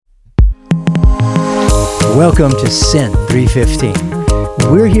Welcome to Sin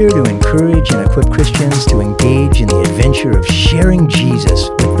 315. We're here to encourage and equip Christians to engage in the adventure of sharing Jesus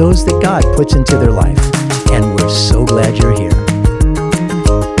with those that God puts into their life. And we're so glad you're here.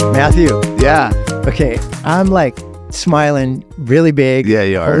 Matthew. Yeah. Okay, I'm like smiling really big. Yeah,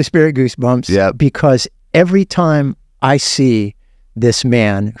 you are. Holy Spirit goosebumps. Yeah. Because every time I see this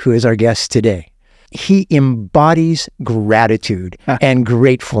man who is our guest today, he embodies gratitude and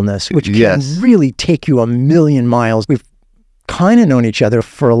gratefulness, which can really take you a million miles. We've kind of known each other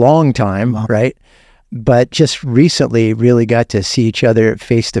for a long time, right? But just recently really got to see each other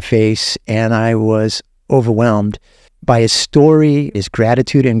face to face, and I was overwhelmed by his story, his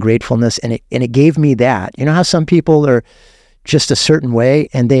gratitude and gratefulness, and it gave me that. You know how some people are just a certain way,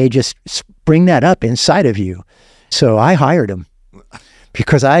 and they just bring that up inside of you. So I hired him.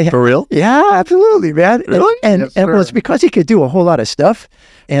 Because For real? Yeah, absolutely, man. Really? And it was because he could do a whole lot of stuff,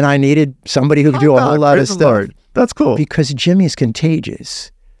 and I needed somebody who could do a whole lot of stuff. Lord. That's cool. Because Jimmy's contagious.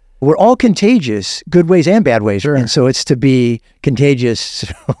 We're all contagious, good ways and bad ways. Sure. And so it's to be contagious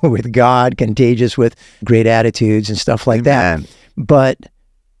with God, contagious with great attitudes and stuff like that. But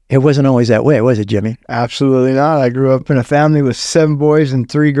it wasn't always that way, was it, Jimmy? Absolutely not. I grew up in a family with 7 boys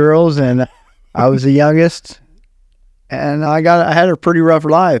and 3 girls, and I was the youngest. And I had a pretty rough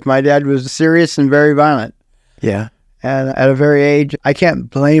life. My dad was serious and very violent. Yeah. And at a very age, I can't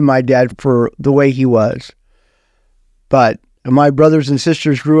blame my dad for the way he was. But my brothers and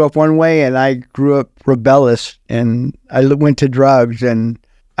sisters grew up one way, and I grew up rebellious, and I went to drugs, and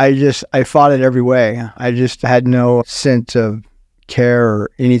I fought it every way. I just had no sense of care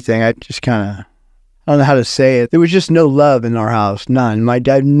or anything. I just I don't know how to say it. There was just no love in our house, none. My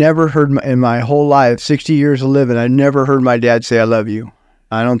dad never heard, in my whole life, 60 years of living, I never heard my dad say, "I love you."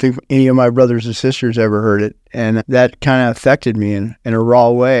 I don't think any of my brothers and sisters ever heard it. And that kind of affected me in a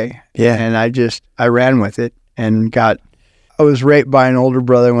raw way. Yeah. And I ran with it and I was raped by an older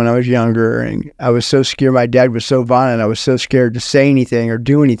brother when I was younger. And I was so scared. My dad was so violent. I was so scared to say anything or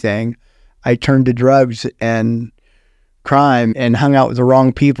do anything. I turned to drugs and crime and hung out with the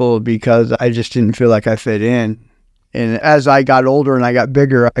wrong people because I just didn't feel like I fit in. And as I got older and I got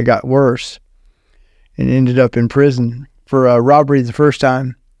bigger, I got worse and ended up in prison for a robbery the first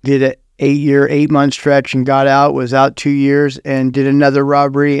time. Did an 8-month stretch and got out, was out 2 years and did another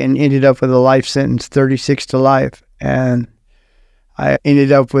robbery and ended up with a life sentence, 36 to life. And I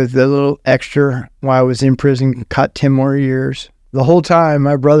ended up with a little extra while I was in prison, caught 10 more years. The whole time,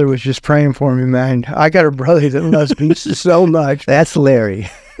 my brother was just praying for me, man. I got a brother that loves me so much. That's Larry.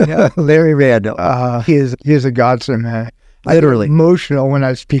 Yeah. Larry Randall. He is a godsend, man. Literally. I get emotional when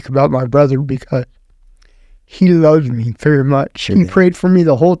I speak about my brother because he loves me very much. Sure He did. prayed for me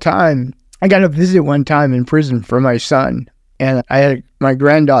the whole time. I got a visit one time in prison for my son, and I had my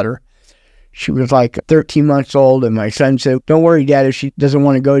granddaughter. She was like 13 months old, and my son said, "Don't worry, Dad, if she doesn't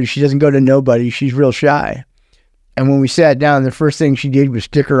want to go, she doesn't go to nobody. She's real shy." And when we sat down, the first thing she did was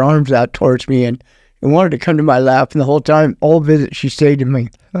stick her arms out towards me and wanted to come to my lap. And the whole time, all visit, she stayed to me.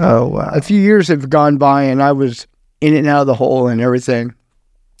 Oh, wow. A few years have gone by, and I was in and out of the hole and everything.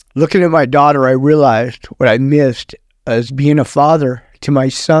 Looking at my daughter, I realized what I missed as being a father to my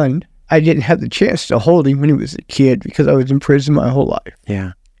son. I didn't have the chance to hold him when he was a kid because I was in prison my whole life.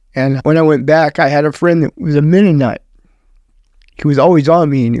 Yeah. And when I went back, I had a friend that was a Mennonite. He was always on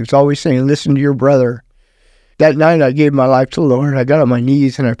me, and he was always saying, "Listen to your brother." That night, I gave my life to the Lord. I got on my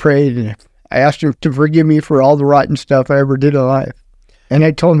knees and I prayed, and I asked him to forgive me for all the rotten stuff I ever did in life. And I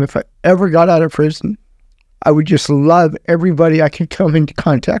told him if I ever got out of prison, I would just love everybody I could come into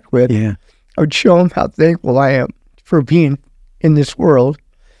contact with. Yeah. I would show them how thankful I am for being in this world.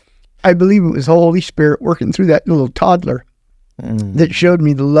 I believe it was the Holy Spirit working through that little toddler that showed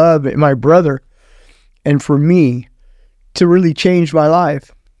me the love in my brother and for me to really change my life.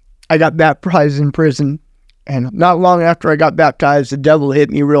 I got baptized in prison. And not long after I got baptized, the devil hit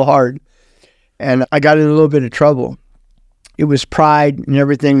me real hard. And I got in a little bit of trouble. It was pride and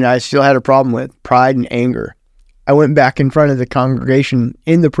everything that I still had a problem with, pride and anger. I went back in front of the congregation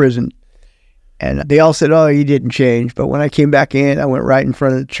in the prison, and they all said, "Oh, you didn't change." But when I came back in, I went right in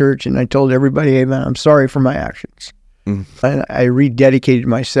front of the church, and I told everybody, "Hey, man, I'm sorry for my actions." And I rededicated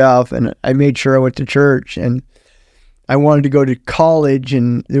myself, and I made sure I went to church, and I wanted to go to college,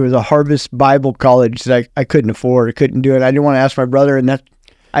 and there was a Harvest Bible College that I couldn't afford. I couldn't do it. I didn't want to ask my brother, and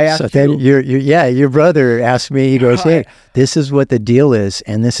I asked. So then your brother asked me. He goes, "Hey, this is what the deal is,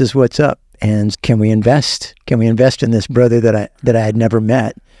 and this is what's up. And can we invest? Can we invest in this brother that I had never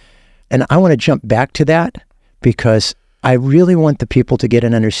met?" And I want to jump back to that because I really want the people to get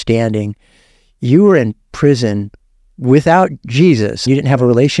an understanding. You were in prison without Jesus, you didn't have a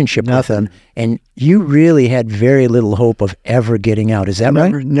relationship with him, and you really had very little hope of ever getting out. Is that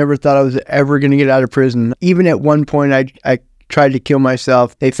right? Never thought I was ever going to get out of prison. Even at one point, I tried to kill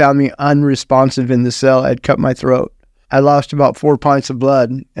myself. They found me unresponsive in the cell. I'd cut my throat. I lost about 4 pints of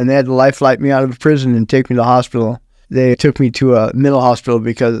blood, and they had to life flight me out of prison and take me to the hospital. They took me to a mental hospital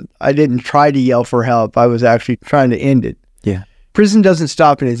because I didn't try to yell for help. I was actually trying to end it. Yeah. Prison doesn't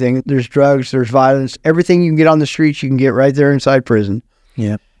stop anything. There's drugs, there's violence. Everything you can get on the streets, you can get right there inside prison.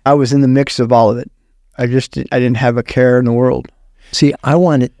 Yeah. I was in the mix of all of it. I didn't have a care in the world. See,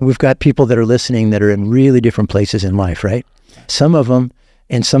 we've got people that are listening that are in really different places in life, right? Some of them,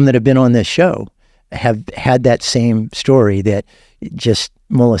 and some that have been on this show, have had that same story, that just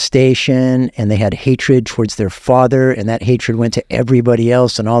molestation, and they had hatred towards their father, and that hatred went to everybody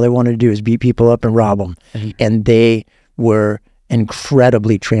else, and all they wanted to do is beat people up and rob them. Mm-hmm. And they were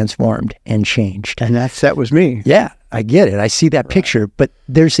incredibly transformed and changed. And that was me. Yeah, I get it. I see that picture. But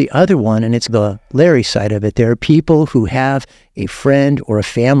there's the other one, and it's the Larry side of it. There are people who have a friend or a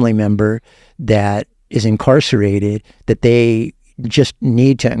family member that is incarcerated that they just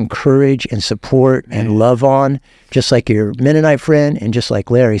need to encourage and support and love on, just like your Mennonite friend and just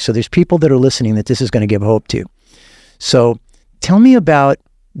like Larry. So there's people that are listening that this is going to give hope to. So tell me about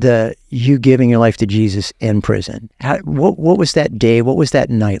you giving your life to Jesus in prison. What was that day? What was that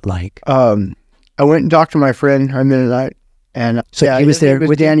night like? I went and talked to my friend, our Mennonite, and so he was there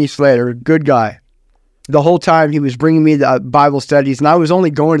with Danny Slater, good guy. The whole time he was bringing me the Bible studies, and I was only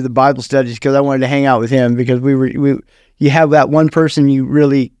going to the Bible studies because I wanted to hang out with him, because you have that one person you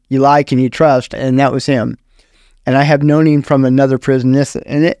like and you trust, and that was him. And I have known him from another prison.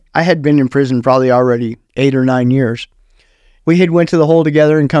 I had been in prison probably already 8 or 9 years. We had went to the hole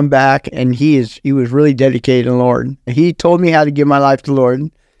together and come back, and he was really dedicated to the Lord. He told me how to give my life to the Lord.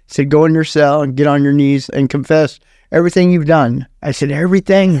 He said, go in your cell and get on your knees and confess everything you've done. I said,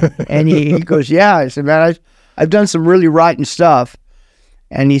 everything? And he goes, yeah. I said, man, I've done some really rotten stuff.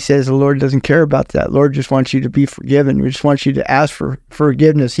 And he says, the Lord doesn't care about that. The Lord just wants you to be forgiven. We just want you to ask for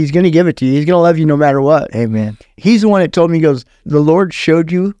forgiveness. He's going to give it to you. He's going to love you no matter what. Amen. He's the one that told me, he goes, the Lord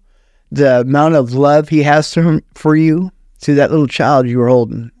showed you the amount of love he has for you through that little child you were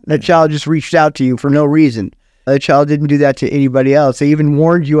holding. That child just reached out to you for no reason. That child didn't do that to anybody else. They even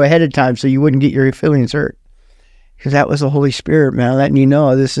warned you ahead of time so you wouldn't get your feelings hurt. Because that was the Holy Spirit, man, letting you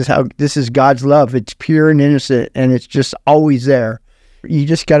know this is God's love. It's pure and innocent, and it's just always there. You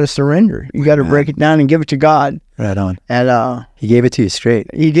just got to surrender. You got to break it down and give it to God. Right on. And he gave it to you straight.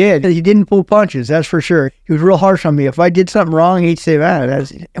 He did. He didn't pull punches, that's for sure. He was real harsh on me. If I did something wrong, he'd say, man,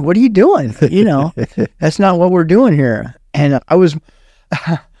 what are you doing? You know, that's not what we're doing here. And I was,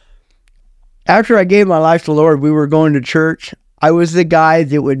 after I gave my life to the Lord, we were going to church. I was the guy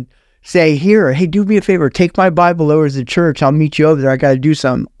that would say, hey, do me a favor, take my Bible over to the church. I'll meet you over there. I got to do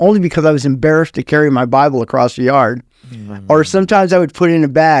something. Only because I was embarrassed to carry my Bible across the yard. Mm-hmm. Or sometimes I would put it in a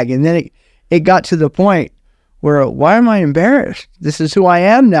bag. And then it got to the point where, why am I embarrassed? This is who I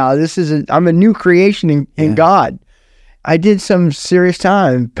am now. I'm a new creation in God. I did some serious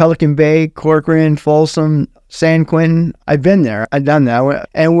time. Pelican Bay, Corcoran, Folsom, San Quentin. I've been there. I've done that.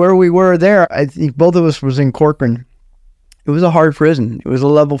 And where we were there, I think both of us was in Corcoran. It was a hard prison. It was a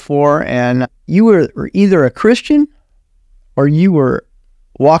level 4, and you were either a Christian or you were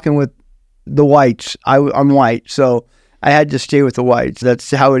walking with the whites. I'm white, so I had to stay with the whites. That's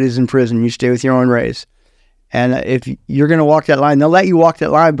how it is in prison. You stay with your own race. And if you're going to walk that line, they'll let you walk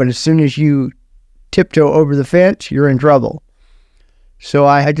that line, but as soon as you tiptoe over the fence, you're in trouble. So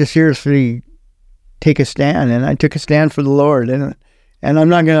I had to seriously take a stand, and I took a stand for the Lord. And I'm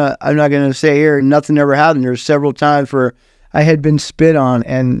not gonna say here nothing ever happened. There's several times where I had been spit on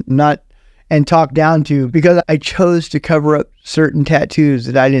and talked down to because I chose to cover up certain tattoos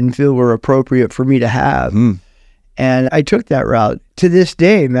that I didn't feel were appropriate for me to have. And I took that route. To this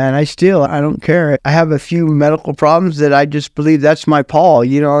day, man, I don't care. I have a few medical problems that I just believe that's my Paul,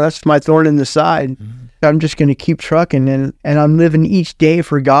 that's my thorn in the side. I'm just going to keep trucking, and I'm living each day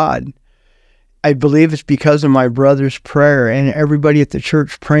for God. I believe it's because of my brother's prayer and everybody at the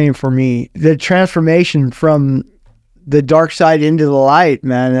church praying for me. The transformation from the dark side into the light,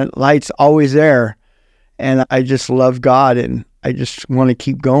 man, that light's always there. And I just love God, and I just want to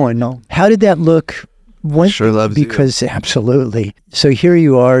keep going. No. How did that look? Sure loves you. Because absolutely. So here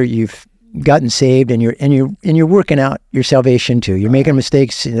you are, you've gotten saved, and you're working out your salvation too. You're making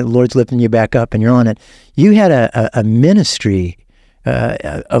mistakes, and the Lord's lifting you back up, and you're on it. You had a ministry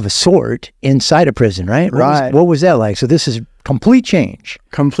of a sort inside a prison, right? What was that like? So this is complete change.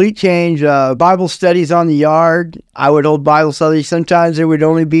 Complete change. Bible studies on the yard. I would hold Bible studies. Sometimes there would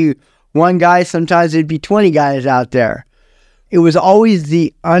only be one guy, sometimes it'd be 20 guys out there. It was always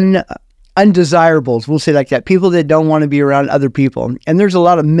the undesirables, we'll say like that, people that don't want to be around other people. And there's a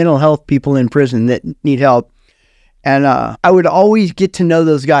lot of mental health people in prison that need help. And I would always get to know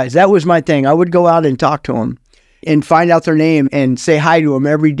those guys. That was my thing. I would go out and talk to them and find out their name and say hi to them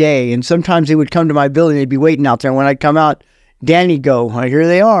every day. And sometimes they would come to my building. They'd be waiting out there. And when I'd come out, Danny'd go, well, here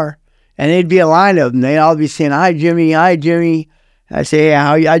they are. And they'd be a line of them. They'd all be saying, hi, Jimmy, hi, Jimmy. I'd say, yeah,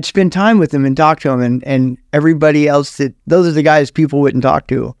 how I'd spend time with them and talk to them. And everybody else, those are the guys people wouldn't talk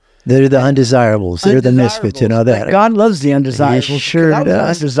to. They're the undesirables. They're the misfits, you know that. God loves the undesirables. He sure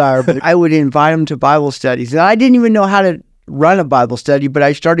does. Undesirable. I would invite them to Bible studies. And I didn't even know how to run a Bible study, but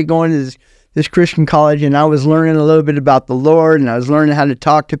I started going to this Christian college, and I was learning a little bit about the Lord, and I was learning how to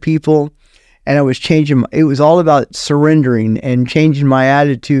talk to people, and I was changing. It was all about surrendering and changing my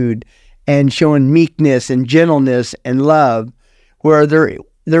attitude and showing meekness and gentleness and love, where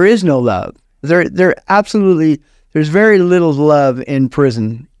there is no love. There's very little love in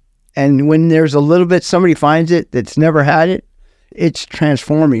prison. And when there's a little bit, somebody finds it that's never had it, it's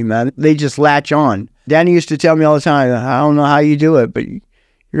transforming, man. They just latch on. Danny used to tell me all the time, I don't know how you do it, but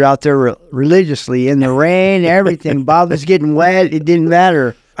you're out there religiously in the rain, everything. Bob was getting wet. It didn't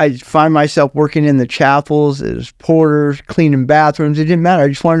matter. I find myself working in the chapels as porters, cleaning bathrooms. It didn't matter. I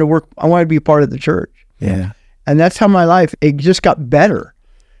just wanted to work. I wanted to be a part of the church. Yeah. And that's how my life, it just got better.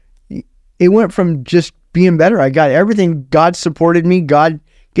 It went from just being better. I got everything. God supported me. God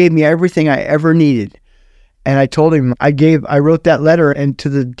gave me everything I ever needed. And I told him, I wrote that letter and to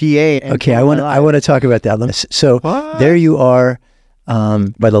the DA. Okay, I want to talk about that. So there you are,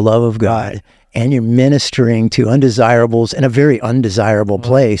 by the love of God, and you're ministering to undesirables in a very undesirable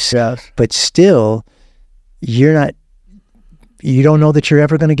place. Yes. But still, you don't know that you're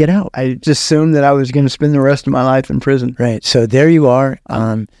ever going to get out. I just assumed that I was going to spend the rest of my life in prison. Right. So there you are.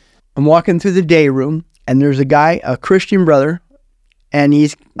 I'm walking through the day room, and there's a guy, a Christian brother, and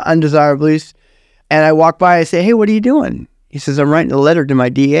he's undesirables. And I walk by, I say, hey, what are you doing? He says, I'm writing a letter to my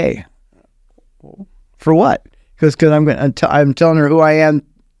DA. For what? Because I'm telling her who I am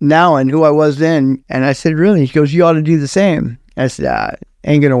now and who I was then. And I said, really? He goes, you ought to do the same. I said,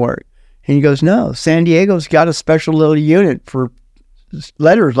 ain't going to work. And he goes, no, San Diego's got a special little unit for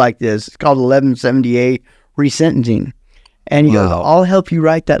letters like this. It's called 1178 resentencing. And he goes, I'll help you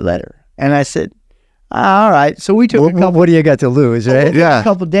write that letter. And I said, all right. So we took what do you got to lose, right? Yeah. A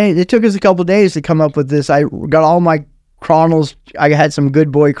couple of days. It took us a couple of days to come up with this. I got all my chronos. I had some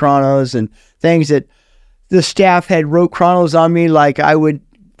good boy chronos and things that the staff had wrote chronos on me. Like I would,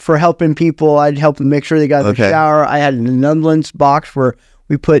 for helping people, I'd help them make sure they got in the shower. I had an annulments box where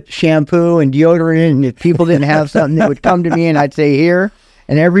we put shampoo and deodorant in. And if people didn't have something, they would come to me and I'd say, here.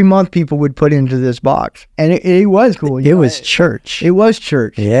 And every month people would put into this box. And it was cool. It was church. It was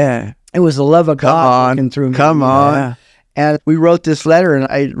church. Yeah. It was the love of God working through me. Come on. Yeah. And we wrote this letter, and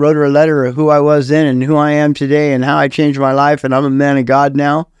I wrote her a letter of who I was then and who I am today and how I changed my life, and I'm a man of God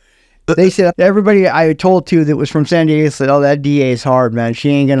now. They said, everybody I told to that was from San Diego said, oh, that DA is hard, man. She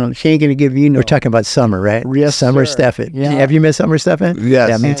ain't gonna give you no. We're talking about Summer, right? Yes, Summer sir. Steffen. Yeah. Have you met Summer Steffen? Yes.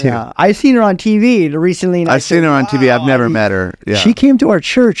 Yeah, me too. I seen her on TV recently. I've seen her on TV. I've never met her. Yeah. She came to our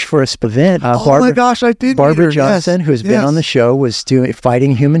church for a event. My gosh, I did. Barbara Johnson, who's been on the show, was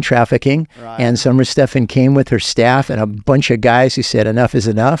fighting human trafficking. Right. And Summer Steffen came with her staff and a bunch of guys who said enough is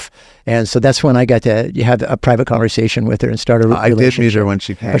enough. And so that's when I got to have a private conversation with her and start a relationship. I did meet her when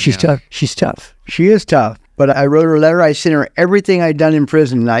she came. But she's tough. She's tough. She is tough. But I wrote her a letter. I sent her everything I'd done in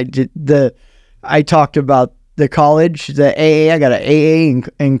prison. I talked about the college, the AA. I got an AA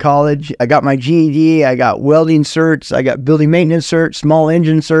in college. I got my GED. I got welding certs. I got building maintenance certs, small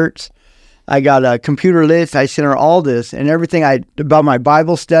engine certs. I got a computer lit. I sent her all this and everything about my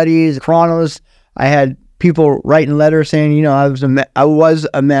Bible studies, chronos. I had people writing letters saying, I was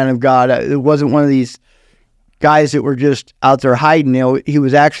a man of God. It wasn't one of these guys that were just out there hiding. He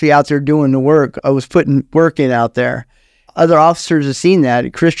was actually out there doing the work. I was putting work in out there. Other officers have seen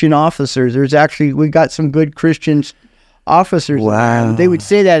that, Christian officers. We got some good Christian officers. Wow. They would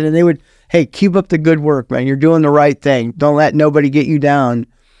say that and they would, hey, keep up the good work, man. You're doing the right thing. Don't let nobody get you down.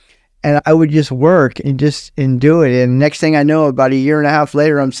 And I would just work and do it. And next thing I know, about a year and a half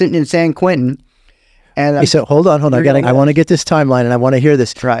later, I'm sitting in San Quentin. And so hold on. I want to get this timeline and I want to hear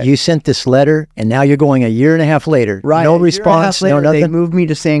this. Right. You sent this letter and now you're going a year and a half later. Right. No response, no nothing. They moved me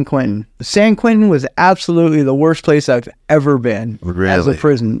to San Quentin. San Quentin was absolutely the worst place I've ever been. Really? As a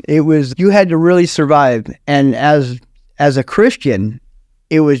prison. You had to really survive. And as a Christian,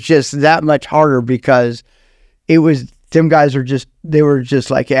 it was just that much harder because them guys they were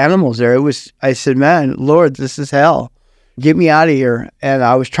just like animals there. I said, man, Lord, this is hell. get me out of here. And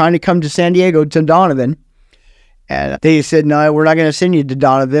I was trying to come to San Diego to Donovan. And they said, no, we're not going to send you to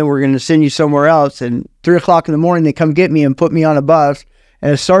Donovan. We're going to send you somewhere else. And 3 o'clock in the morning, they come get me and put me on a bus.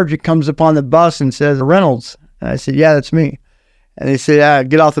 And a sergeant comes up on the bus and says, Reynolds. And I said, yeah, that's me. And they said,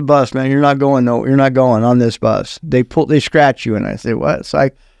 get off the bus, man. You're not going on this bus. They scratch you. And I said, what? So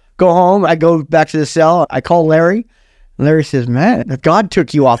I go home. I go back to the cell. I call Larry. Larry says, man, God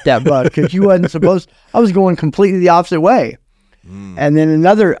took you off that bus because you wasn't supposed. I was going completely the opposite way. And then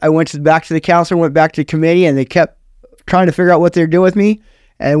I went back to the counselor, went back to the committee, and they kept trying to figure out what they're doing with me.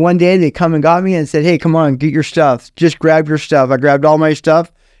 And one day they come and got me and said, hey, come on, get your stuff. Just grab your stuff. I grabbed all my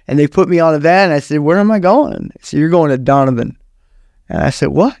stuff, and they put me on a van. I said, where am I going? They said, you're going to Donovan. And I said,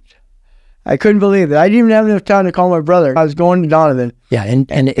 what? I couldn't believe it. I didn't even have enough time to call my brother. I was going to Donovan. Yeah,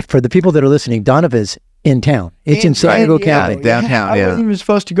 and if, for the people that are listening, Donovan's in town. It's in San Diego County. Downtown, I wasn't even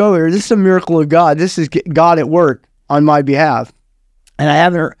supposed to go there. This is a miracle of God. This is God at work on my behalf. And I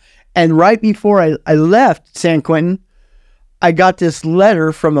haven't. And right before I left San Quentin, I got this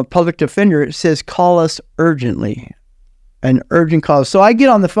letter from a public defender. It says, call us urgently. An urgent call. So I get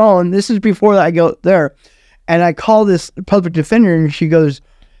on the phone. This is before I go there. And I call this public defender, and she goes,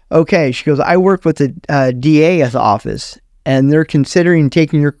 okay. She goes, I work with the DA's office, and they're considering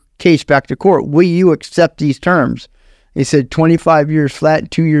taking your case back to court. Will you accept these terms? They said 25 years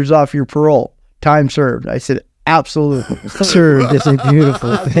flat, 2 years off your parole. Time served. I said, absolutely. Served is a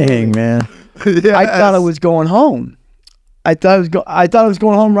beautiful thing, man. Yes. I thought I was going home. I thought I was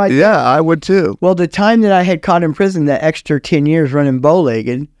going home right Yeah, I would too. Well, the time that I had caught in prison, that extra 10 years running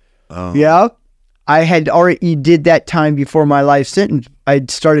bow-legged, I had already did that time before my life sentence. I'd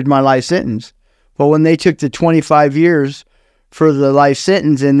started my life sentence. But when they took the 25 years for the life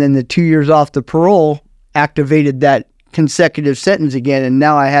sentence and then the 2 years off the parole, activated that consecutive sentence again, and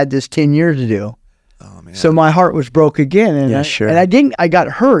now I had this 10 years to do. Oh, man. So my heart was broke again. And I got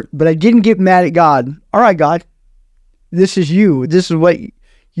hurt, but I didn't get mad at God. All right, God, this is you. This is what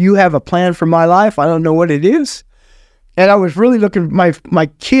you have a plan for my life. I don't know what it is. And I was really looking for my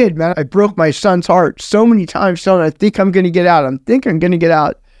kid, man. I broke my son's heart so many times telling him, I think I'm going to get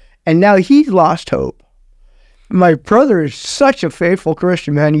out. And now he's lost hope. My brother is such a faithful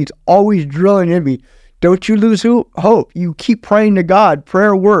Christian, man. He's always drilling in me. Don't you lose hope. You keep praying to God.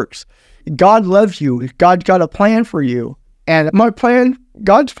 Prayer works. God loves you. God's got a plan for you. And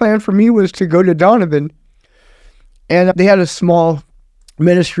God's plan for me was to go to Donovan. And they had a small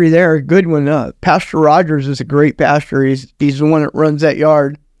ministry there, a good one. Pastor Rogers is a great pastor. He's the one that runs that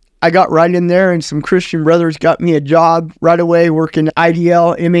yard. I got right in there, and some Christian brothers got me a job right away working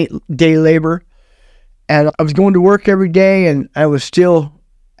IDL, inmate day labor. And I was going to work every day, and I was still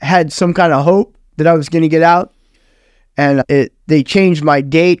had some kind of hope that I was going to get out. And they changed my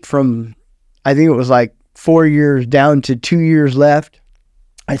date from, I think it was like 4 years down to 2 years left.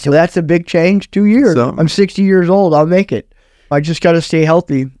 I said, well, that's a big change, 2 years. So, I'm 60 years old. I'll make it. I just got to stay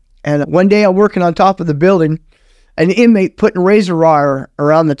healthy. And one day I'm working on top of the building, an inmate putting razor wire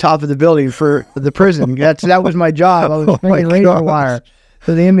around the top of the building for the prison. That was my job. I was making razor wire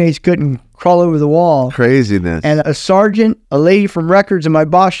so the inmates couldn't crawl over the wall. Craziness. And a sergeant, a lady from records, and my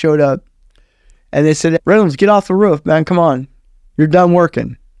boss showed up. And they said, Reynolds, get off the roof, man. Come on. You're done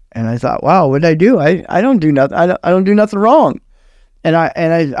working. And I thought, wow, what did I do? I don't do nothing. I don't do nothing wrong. And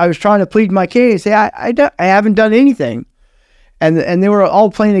I was trying to plead my case. Say, I haven't done anything. And they were all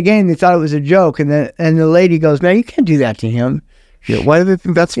playing a game. They thought it was a joke. And the lady goes, man, you can't do that to him. Yeah, why do they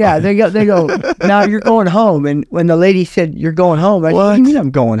think that's funny? Yeah, they go, now you're going home. And when the lady said, you're going home, I said, what do you mean I'm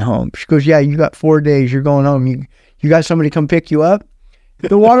going home? She goes, yeah, you got 4 days. You're going home. You got somebody come pick you up?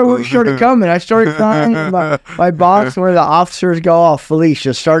 The water started coming. I started crying. My boss, one of the officers go, oh,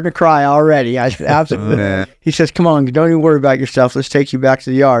 Felicia, starting to cry already. I said, absolutely. He says, come on, don't even worry about yourself. Let's take you back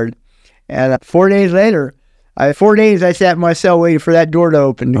to the yard. And 4 days later, 4 days I sat in my cell waiting for that door to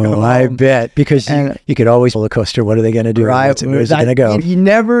open. I bet. Because you could always roller coaster. What are they going to do? Right. Where's it going to go? You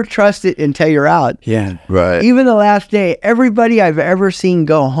never trust it until you're out. Yeah. Right. Even the last day, everybody I've ever seen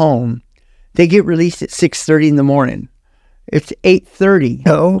go home, they get released at 6:30 in the morning. It's 8:30.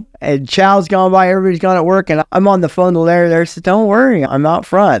 Oh. And chow's gone by, everybody's gone at work, and I'm on the phone to Larry there. I said, don't worry, I'm out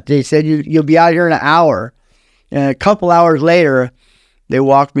front. They said, you'll be out here in an hour. And a couple hours later, they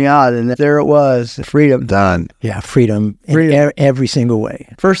walked me out, and there it was, freedom. Done. Yeah, freedom. In every single way.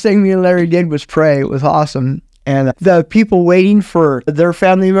 First thing me and Larry did was pray. It was awesome. And the people waiting for their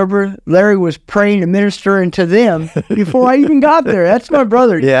family member, Larry was praying and ministering to them before I even got there. That's my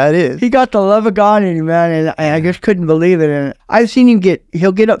brother. Yeah, it is. He got the love of God in him, man, and I just couldn't believe it. And I've seen him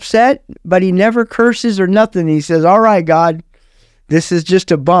he'll get upset, but he never curses or nothing. He says, all right, God, This is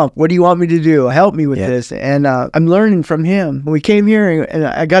just a bump. What do you want me to do? Help me with this. And I'm learning from him. We came here and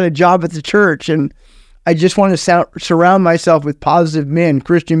I got a job at the church, and I just want to surround myself with positive men,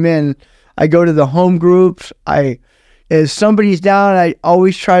 Christian men. I go to the home groups. As somebody's down, I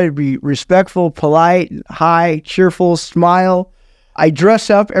always try to be respectful, polite, high, cheerful, smile. I dress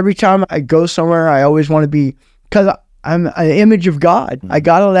up every time I go somewhere. I always want to be, because I'm an image of God. I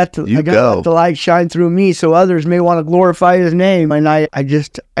gotta let the light shine through me so others may want to glorify his name. And I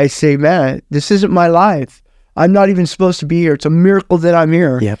say, man, this isn't my life. I'm not even supposed to be here. It's a miracle that I'm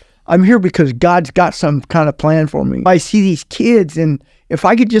here. Yep. I'm here because God's got some kind of plan for me. I see these kids, and if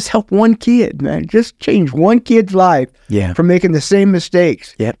I could just help one kid, man, just change one kid's life from making the same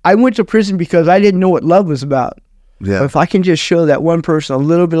mistakes. Yep. I went to prison because I didn't know what love was about. Yeah. But if I can just show that one person a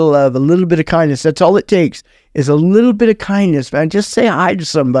little bit of love, a little bit of kindness, that's all it takes is a little bit of kindness, man. Just say hi to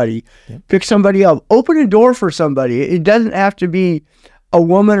somebody, pick somebody up, open a door for somebody. It doesn't have to be a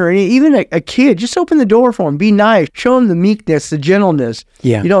woman or even a kid. Just open the door for them. Be nice. Show them the meekness, the gentleness.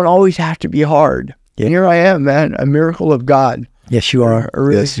 Yeah. You don't always have to be hard. Yeah. And here I am, man, a miracle of God. Yes, you are.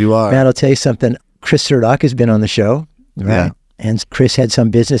 Yes, you are. Matt, I'll tell you something. Chris Surdock has been on the show, right? Yeah. And Chris had some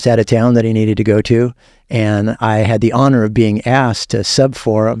business out of town that he needed to go to, and I had the honor of being asked to sub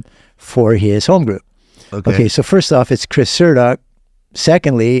for him for his home group. Okay, so first off, it's Chris Surdock.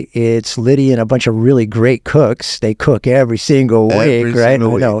 Secondly, it's Liddy and a bunch of really great cooks. They cook every single week, right?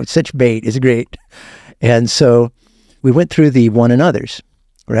 No, it's such bait. It's great. And so we went through the one another's,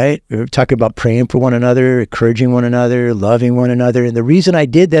 right? We were talking about praying for one another, encouraging one another, loving one another. And the reason I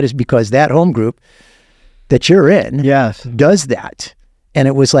did that is because that home group that you're in does that. And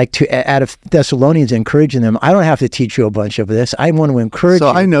it was like out of Thessalonians encouraging them. I don't have to teach you a bunch of this. I want to encourage you. So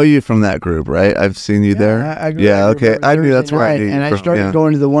I know you from that group, right? I've seen you there. Okay. I knew that's right. And I started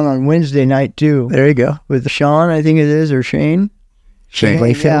going to the one on Wednesday night too. There you go. With Sean, I think it is, or Shane. Shane.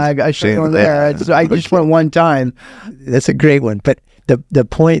 Yeah, I started going there. I just went one time. That's a great one. But the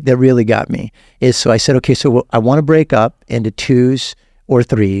point that really got me is, so I said, okay, so I want to break up into 2s or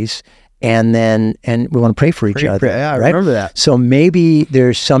 3s. And we want to pray for each other. Yeah, I right? remember that. So maybe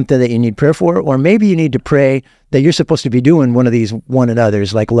there's something that you need prayer for, or maybe you need to pray that you're supposed to be doing one of these one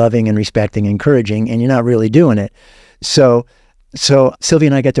another's, like loving and respecting, encouraging, and you're not really doing it. So Sylvia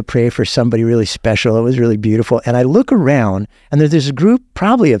and I got to pray for somebody really special. It was really beautiful. And I look around, and there's a group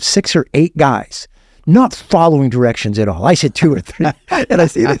probably of 6 or 8 guys not following directions at all. I said 2 or 3. And I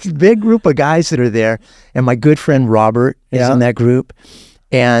see this big group of guys that are there. And my good friend Robert is in that group.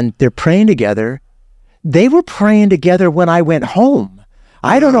 And they're praying together. They were praying together when I went home.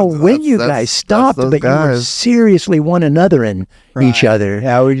 I don't know when you guys stopped, but you were seriously one another and each other.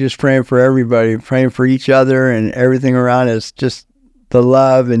 Yeah, we're just praying for everybody, praying for each other and everything around us. Just the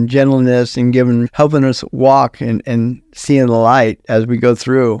love and gentleness and helping us walk and seeing the light as we go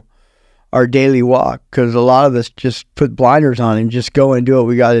through our daily walk, because a lot of us just put blinders on and just go and do what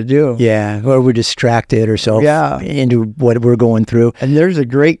we got to do. Yeah, or we're distracted or so into what we're going through. And there's a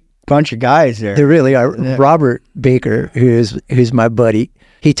great bunch of guys there. There really are. Yeah. Robert Baker, who's my buddy,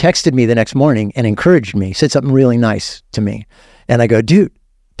 he texted me the next morning and encouraged me, said something really nice to me. And I go, dude,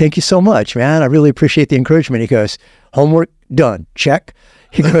 thank you so much, man. I really appreciate the encouragement. He goes, homework done, check.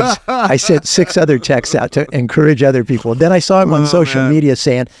 He goes, I sent 6 other texts out to encourage other people. Then I saw him on social media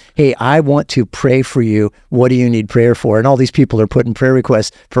saying, hey, I want to pray for you. What do you need prayer for? And all these people are putting prayer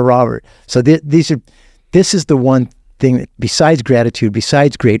requests for Robert. So this is the one thing that, besides gratitude,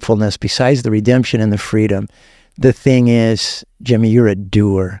 besides gratefulness, besides the redemption and the freedom, the thing is, Jimmy, you're a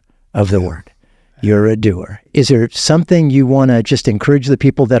doer of the word. You're a doer. Is there something you want to just encourage the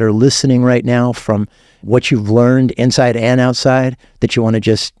people that are listening right now from what you've learned inside and outside that you want to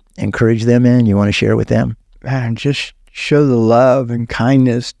just encourage them in, you want to share with them? Man, just show the love and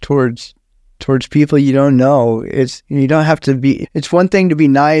kindness towards people you don't know. You don't have to be, it's one thing to be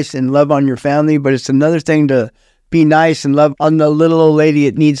nice and love on your family, but it's another thing to be nice and love on the little old lady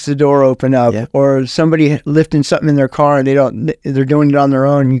that needs the door open up, or somebody lifting something in their car and they're doing it on their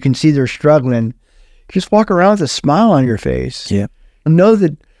own. You can see they're struggling. Just walk around with a smile on your face. Yeah. And know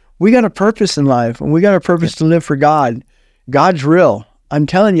that we got a purpose in life, and we got a purpose to live for God. God's real. I'm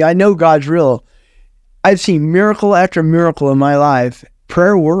telling you, I know God's real. I've seen miracle after miracle in my life.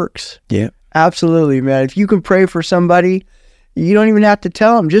 Prayer works. Yeah. Absolutely, man. If you can pray for somebody, you don't even have to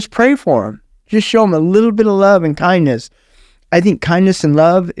tell them. Just pray for them. Just show them a little bit of love and kindness. I think kindness and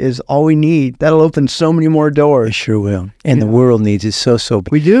love is all we need. That'll open so many more doors. It sure will. And the world needs it so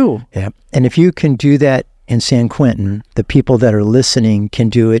bad. We do. Yeah. And if you can do that in San Quentin, the people that are listening can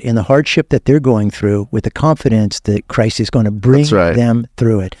do it in the hardship that they're going through with the confidence that Christ is going to bring them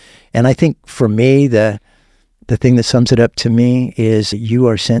through it. And I think for me, the the thing that sums it up to me is you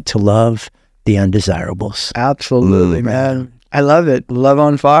are sent to love the undesirables. Absolutely, man. I love it. Love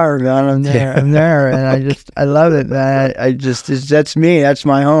on fire, man. I'm there. I'm there. And I love it, man. That's me. That's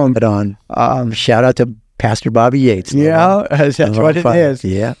my home. But shout out to Pastor Bobby Yates. Yeah, that's what it is.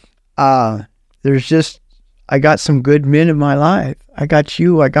 Yeah. I got some good men in my life. I got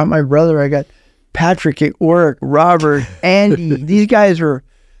you. I got my brother. I got Patrick at work, Robert, Andy. These guys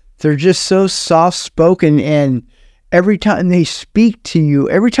they're just so soft-spoken, and every time they speak to you,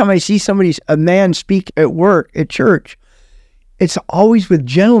 every time I see a man speak at work, at church, it's always with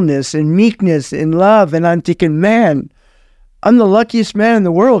gentleness and meekness and love. And I'm thinking, man, I'm the luckiest man in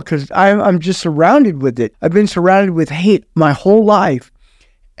the world because I'm just surrounded with it. I've been surrounded with hate my whole life,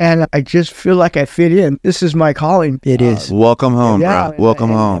 and I just feel like I fit in. This is my calling. It is. Welcome home, bro. Welcome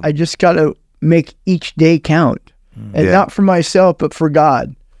home. I just got to make each day count, and not for myself, but for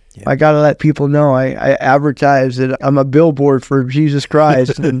God. Yeah. I got to let people know. I advertise that I'm a billboard for Jesus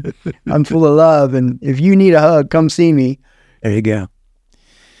Christ, and I'm full of love. And if you need a hug, come see me. There you go.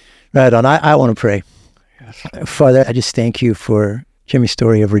 Right on. I want to pray. Yes. Father, I just thank you for Jimmy's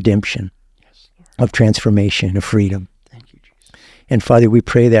story of redemption, of transformation, of freedom. Thank you, Jesus. And Father, we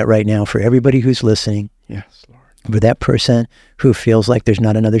pray that right now for everybody who's listening. Yes, Lord. For that person who feels like there's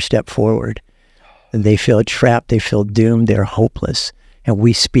not another step forward. They feel trapped. They feel doomed. They're hopeless. And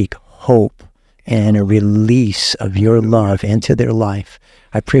we speak hope and a release of your love into their life.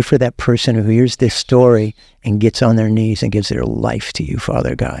 I pray for that person who hears this story and gets on their knees and gives their life to you,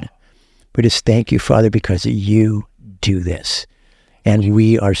 Father God. We just thank you, Father, because you do this. And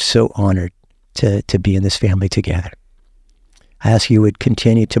we are so honored to be in this family together. I ask you would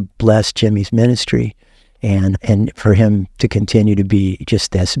continue to bless Jimmy's ministry and for him to continue to be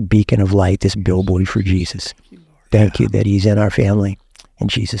just this beacon of light, this billboard for Jesus. Thank you that he's in our family. In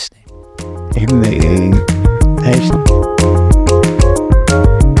Jesus' name. Amen. Thanks.